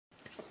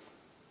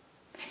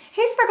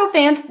Hey Sparkle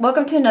fans,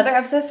 welcome to another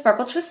episode of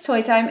Sparkle Twist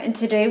Toy Time, and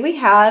today we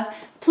have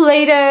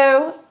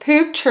Play-Doh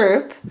Poop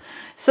Troop.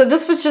 So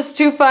this was just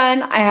too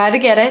fun, I had to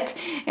get it,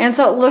 and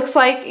so it looks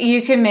like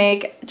you can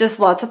make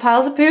just lots of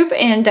piles of poop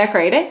and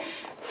decorate it.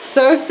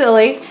 So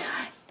silly.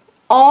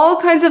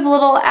 All kinds of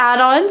little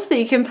add-ons that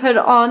you can put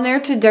on there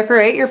to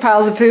decorate your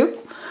piles of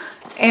poop.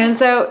 And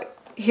so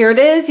here it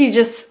is, you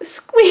just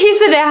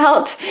squeeze it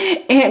out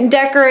and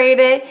decorate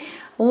it.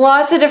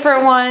 Lots of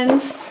different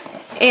ones.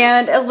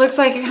 And it looks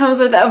like it comes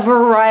with a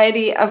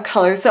variety of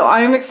colors. So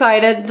I'm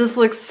excited. This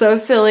looks so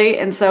silly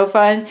and so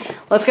fun.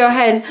 Let's go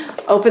ahead and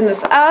open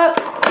this up,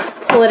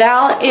 pull it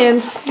out, and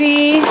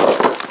see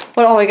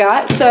what all we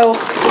got. So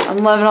I'm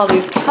loving all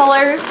these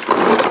colors,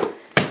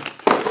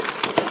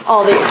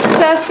 all the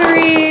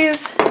accessories.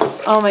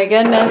 Oh my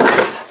goodness.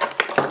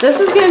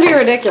 This is going to be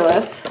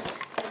ridiculous.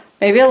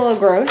 Maybe a little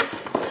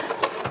gross.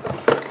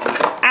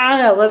 I don't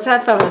know. Let's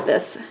have fun with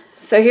this.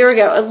 So here we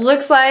go. It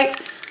looks like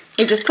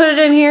we just put it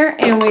in here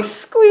and we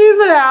squeeze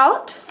it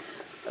out.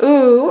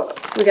 Ooh,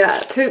 we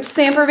got a poop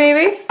stamper,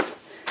 baby.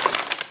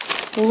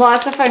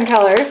 Lots of fun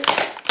colors.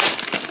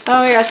 Oh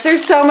my gosh,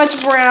 there's so much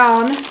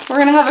brown. We're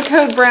gonna have a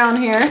code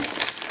brown here.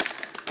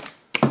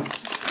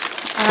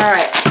 All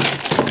right.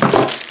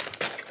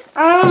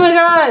 Oh my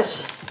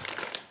gosh.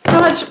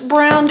 How much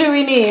brown do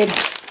we need?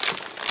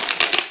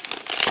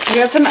 We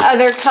got some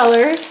other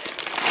colors.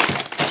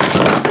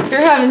 If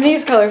you're having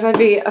these colors, I'd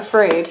be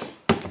afraid.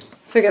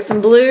 So we got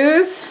some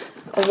blues.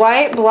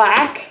 White,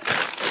 black,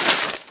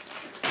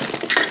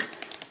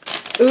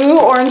 ooh,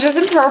 oranges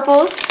and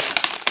purples.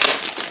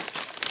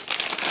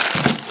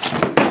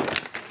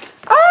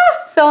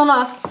 Ah, falling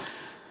off.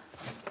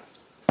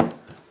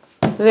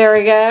 There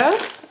we go.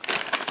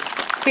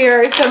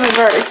 Here are some of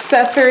our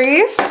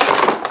accessories.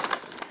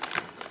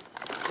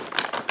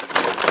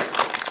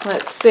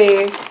 Let's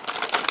see.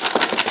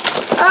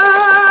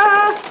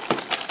 Ah,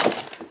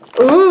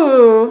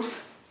 ooh. In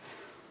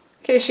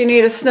case you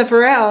need to sniff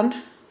around.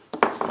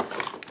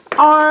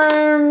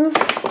 Arms.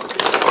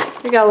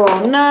 We got a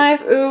little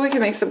knife. Ooh, we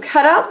can make some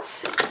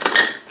cutouts.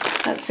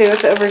 Let's see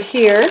what's over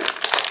here.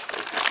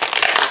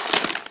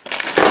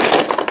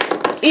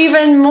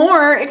 Even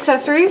more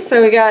accessories.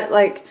 So we got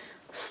like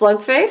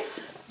slug face.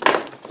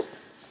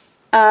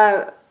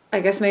 I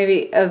guess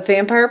maybe a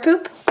vampire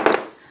poop.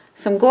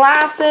 Some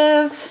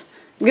glasses.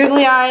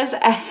 Googly eyes.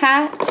 A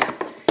hat.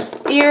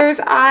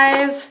 Ears.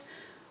 Eyes.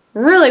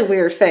 Really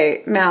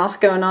weird mouth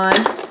going on.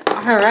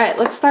 Alright,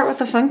 let's start with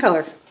the fun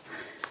color.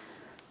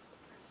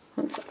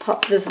 Let's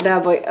pop this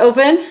bad boy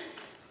open.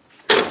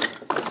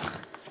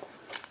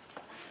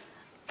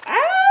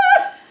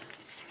 Ah!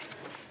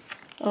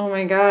 Oh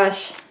my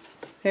gosh.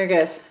 There it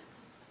goes.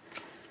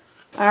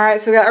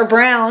 Alright, so we got our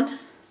brown.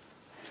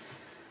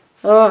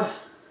 Oh,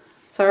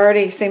 it's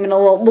already seeming a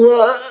little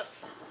blah.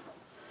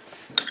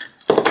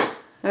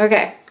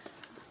 Okay.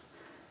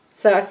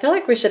 So I feel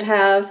like we should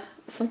have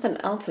something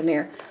else in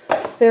here.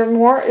 Is there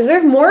more? Is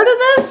there more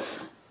to this?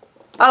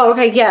 Oh,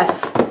 okay,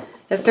 yes.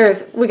 Yes, there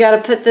is. We got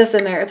to put this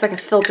in there. It's like a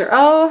filter.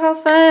 Oh, how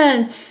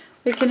fun.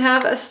 We can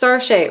have a star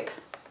shape.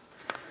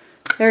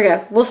 There we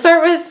go. We'll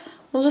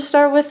just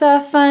start with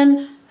a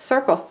fun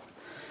circle.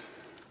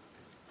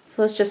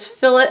 So let's just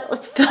fill it.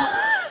 Let's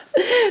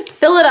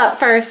fill it up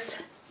first.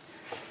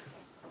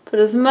 Put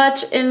as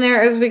much in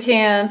there as we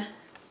can.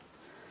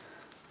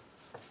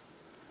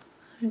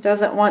 It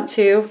doesn't want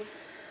to.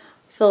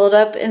 Fill it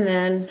up and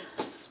then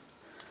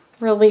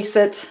release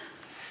it.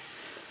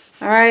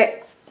 All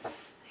right,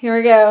 here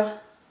we go.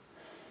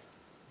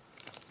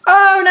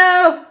 Oh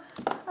no,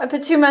 I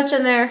put too much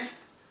in there.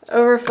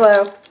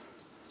 Overflow.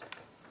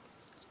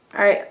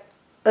 All right,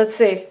 let's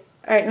see.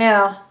 All right,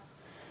 now.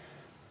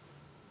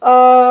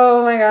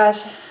 Oh my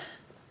gosh.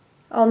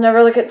 I'll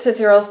never look at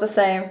Tootsie Rolls the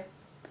same.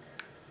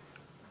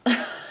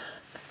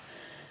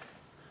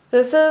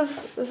 This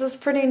is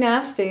pretty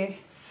nasty.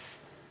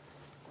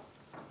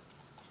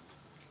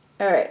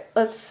 All right,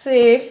 let's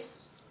see.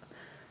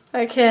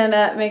 I can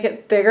make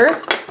it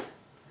bigger.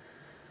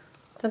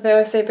 Don't they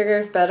always say bigger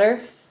is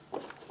better?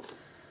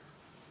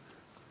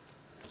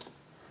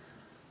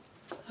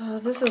 Oh,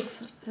 this is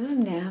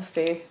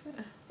nasty.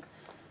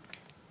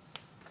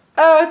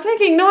 Oh, it's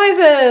making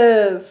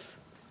noises.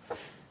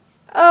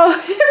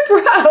 Oh, it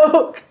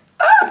broke.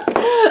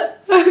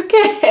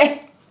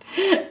 Okay,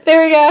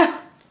 there we go.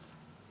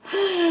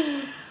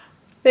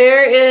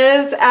 There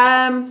is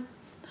my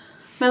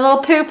little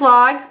poop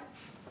log.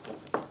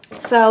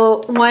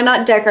 So why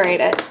not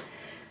decorate it?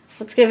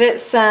 Let's give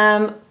it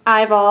some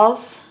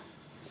eyeballs.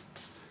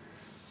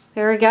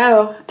 There we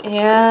go.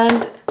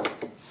 And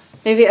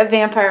maybe a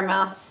vampire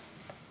mouth.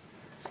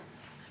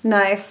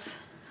 Nice.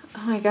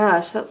 Oh my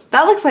gosh,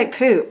 that looks like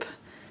poop.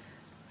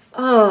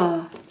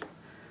 Oh,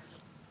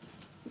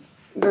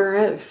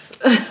 gross.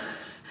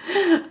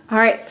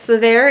 Alright, so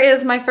there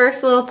is my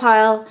first little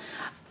pile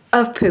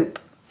of poop.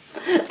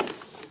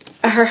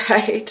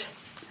 Alright.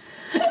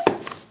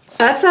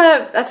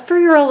 That's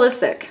pretty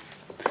realistic.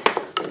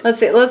 Let's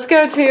see, let's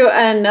go to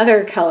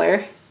another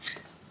color.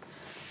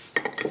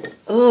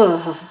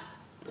 Ugh.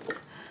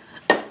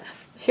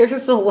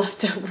 Here's the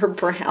leftover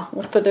brown.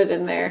 We'll put it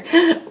in there.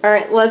 All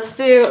right, let's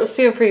do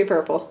a pretty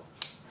purple.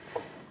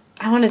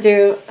 I want to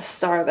do a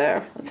star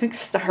though. Let's make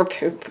star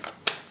poop.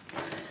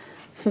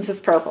 Since it's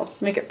purple,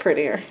 let's make it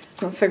prettier.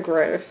 That's so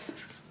gross.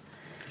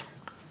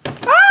 Oh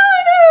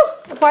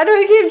no! Why do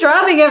I keep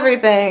dropping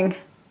everything?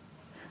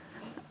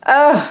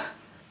 Oh.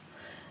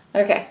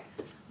 Okay.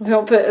 We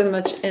don't put as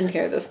much in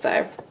here this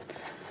time.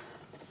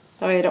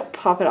 Oh, you don't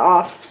pop it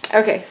off.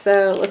 Okay,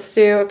 so let's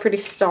do a pretty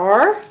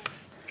star.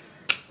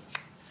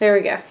 There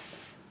we go.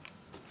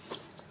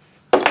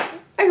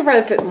 I could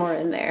probably put more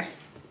in there.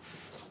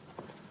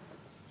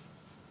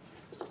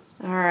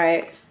 All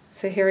right,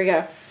 so here we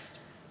go.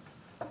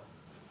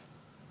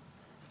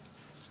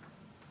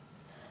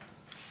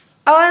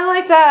 Oh, I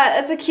like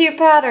that. It's a cute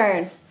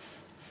pattern.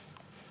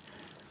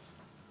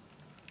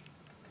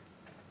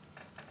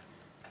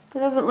 It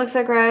doesn't look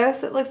so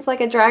gross. It looks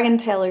like a dragon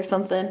tail or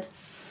something.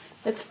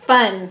 It's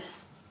fun.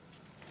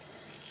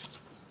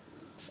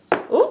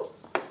 Ooh,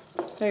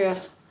 there you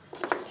go.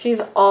 Let's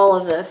use all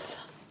of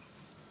this.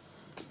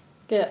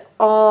 Get it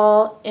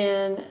all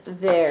in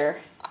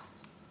there.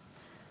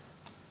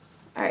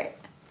 All right,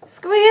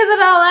 squeeze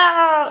it all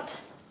out.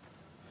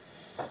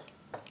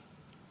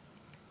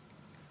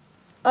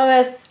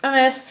 Almost,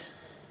 almost.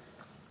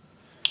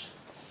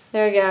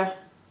 There we go.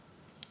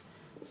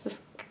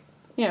 Just,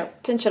 you know,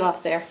 pinch it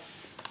off there.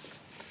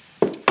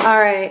 All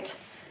right,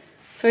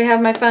 so we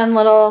have my fun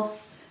little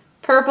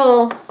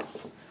purple,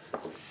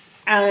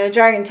 I don't know,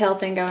 dragon tail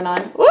thing going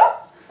on. Whoop!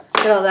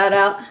 Get all that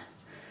out.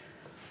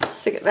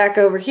 Stick it back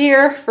over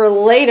here for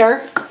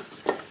later.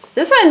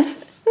 This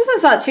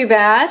one's not too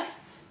bad.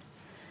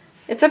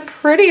 It's a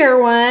prettier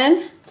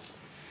one.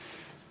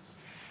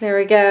 There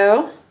we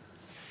go.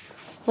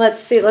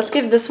 Let's see, let's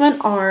give this one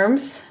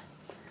arms.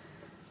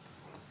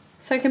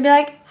 So I can be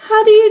like,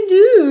 how do you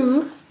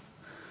do?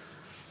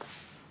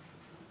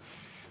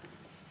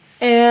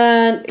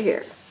 And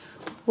here,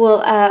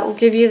 we'll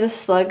give you the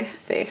slug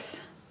face.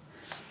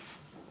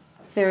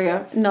 There we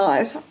go,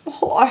 nice.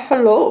 Oh,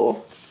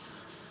 hello.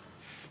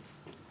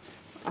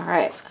 All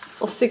right,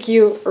 we'll stick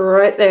you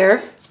right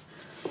there.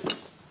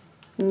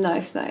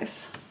 Nice,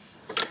 nice.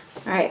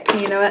 All right,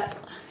 you know what?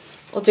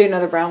 We'll do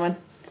another brown one.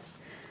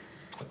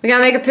 We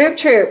gotta make a poop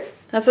troop.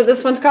 That's what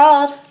this one's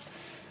called.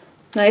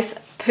 Nice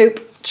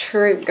poop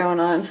troop going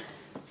on.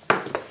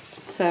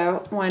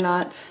 So why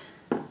not?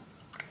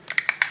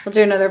 We'll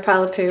do another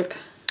pile of poop.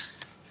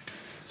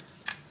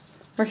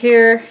 We're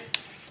here.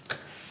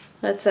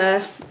 Let's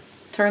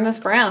turn this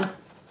brown.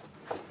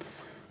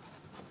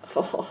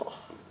 Oh.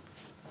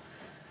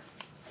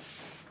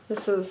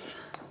 This is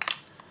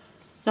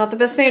not the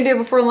best thing to do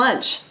before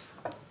lunch.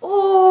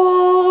 Oh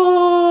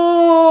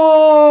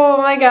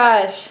my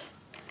gosh.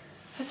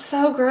 That's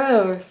so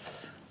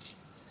gross.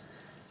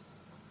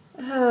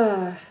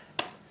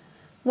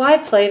 Why,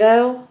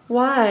 Play-Doh?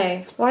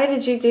 Why? Why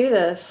did you do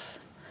this?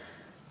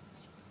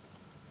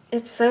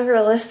 It's so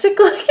realistic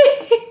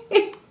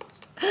looking.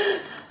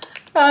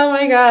 Oh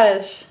my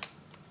gosh.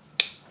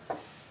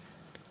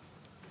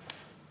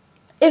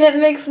 And it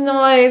makes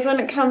noise when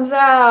it comes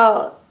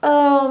out.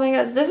 Oh my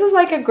gosh. This is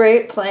like a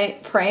great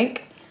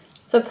prank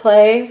to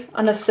play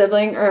on a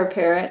sibling or a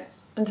parent.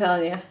 I'm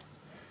telling you.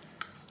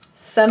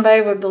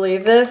 Somebody would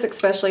believe this,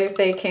 especially if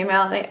they came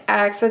out and they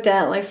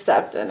accidentally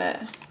stepped in it.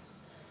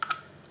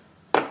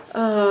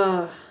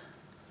 Oh.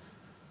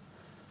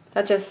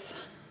 That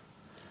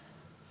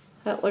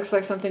looks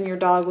like something your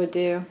dog would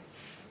do.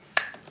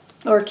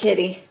 Or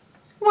kitty.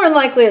 More than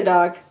likely a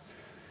dog.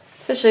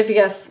 Especially if you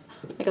got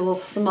like a little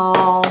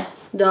small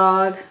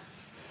dog.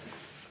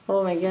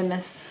 Oh my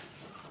goodness.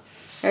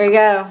 There you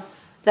go.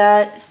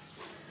 That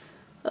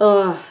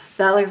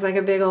looks like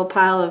a big old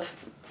pile of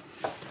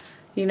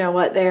you know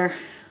what there.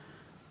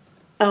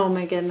 Oh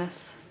my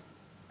goodness.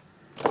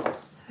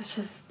 That's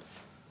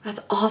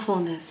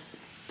awfulness.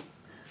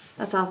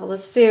 That's awful.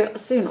 Let's do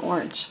an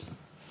orange.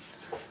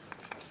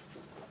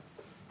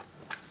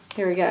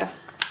 Here we go.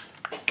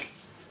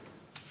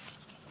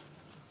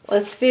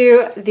 Let's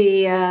do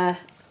the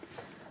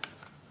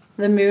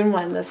moon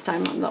one this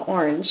time on the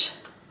orange.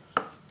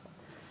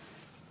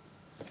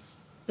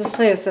 This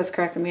Play-Doh stuff's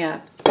cracking me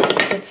up.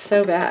 It's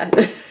so bad.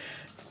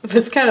 But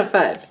it's kind of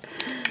fun.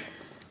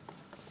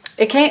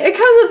 It comes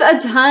with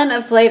a ton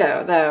of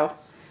Play-Doh though.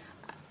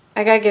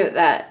 I gotta give it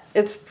that.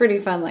 It's pretty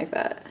fun like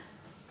that.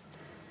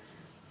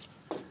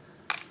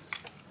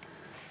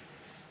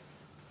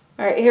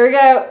 Alright, here we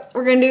go.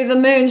 We're gonna do the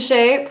moon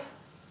shape.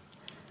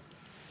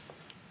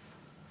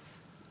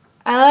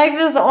 I like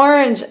this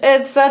orange.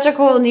 It's such a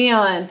cool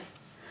neon.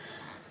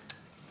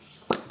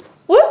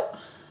 Whoop!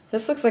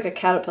 This looks like a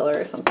caterpillar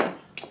or something.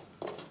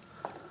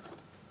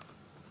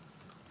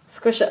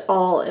 Squish it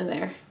all in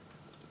there.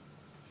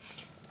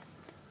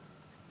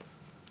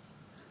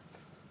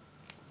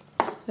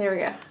 There we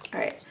go. All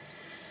right.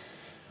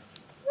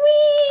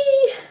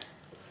 Whee!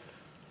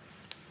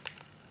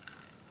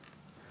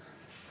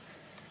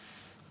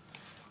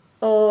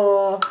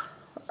 Oh,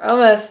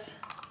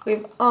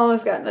 we've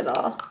almost gotten it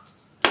all.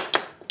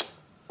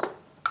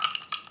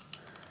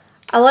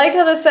 I like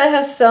how this set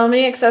has so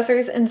many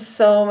accessories and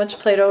so much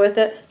Play-Doh with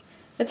it.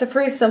 It's a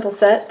pretty simple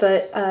set,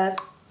 but I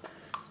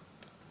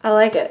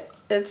like it.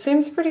 It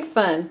seems pretty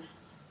fun.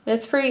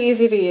 It's pretty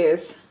easy to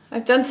use.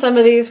 I've done some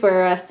of these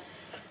where,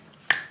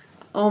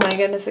 oh my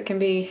goodness, it can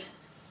be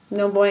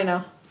no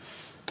bueno.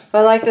 But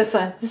I like this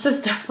one. This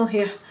is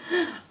definitely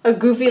a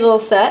goofy little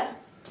set.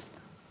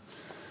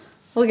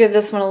 We'll give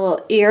this one a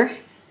little ear.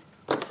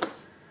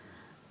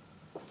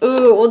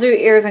 Ooh, we'll do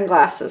ears and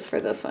glasses for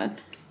this one.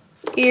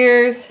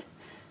 Ears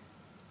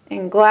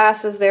and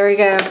glasses. There we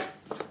go.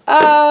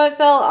 Oh, it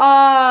fell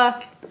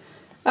off.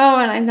 Oh,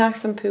 and I knocked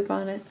some poop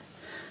on it.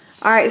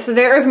 Alright, so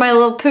there's my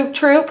little poop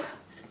troop.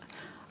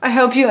 I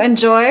hope you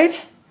enjoyed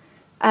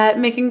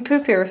making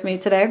poop here with me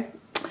today.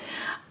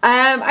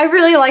 I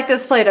really like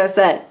this Play-Doh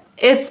set.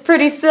 It's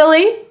pretty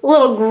silly, a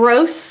little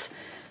gross,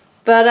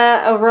 but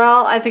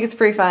overall I think it's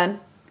pretty fun.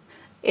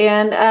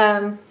 And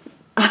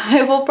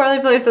I will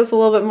probably play with this a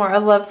little bit more. I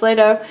love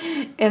Play-Doh,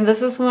 and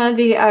this is one of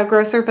the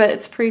grosser, but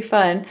it's pretty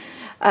fun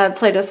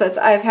Play-Doh sets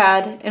I've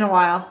had in a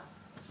while.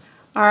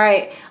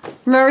 Alright,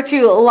 remember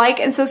to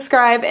like and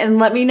subscribe, and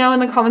let me know in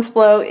the comments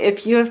below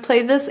if you have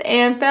played this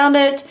and found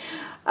it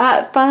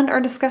fun or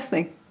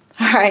disgusting.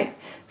 Alright,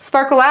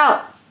 sparkle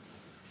out!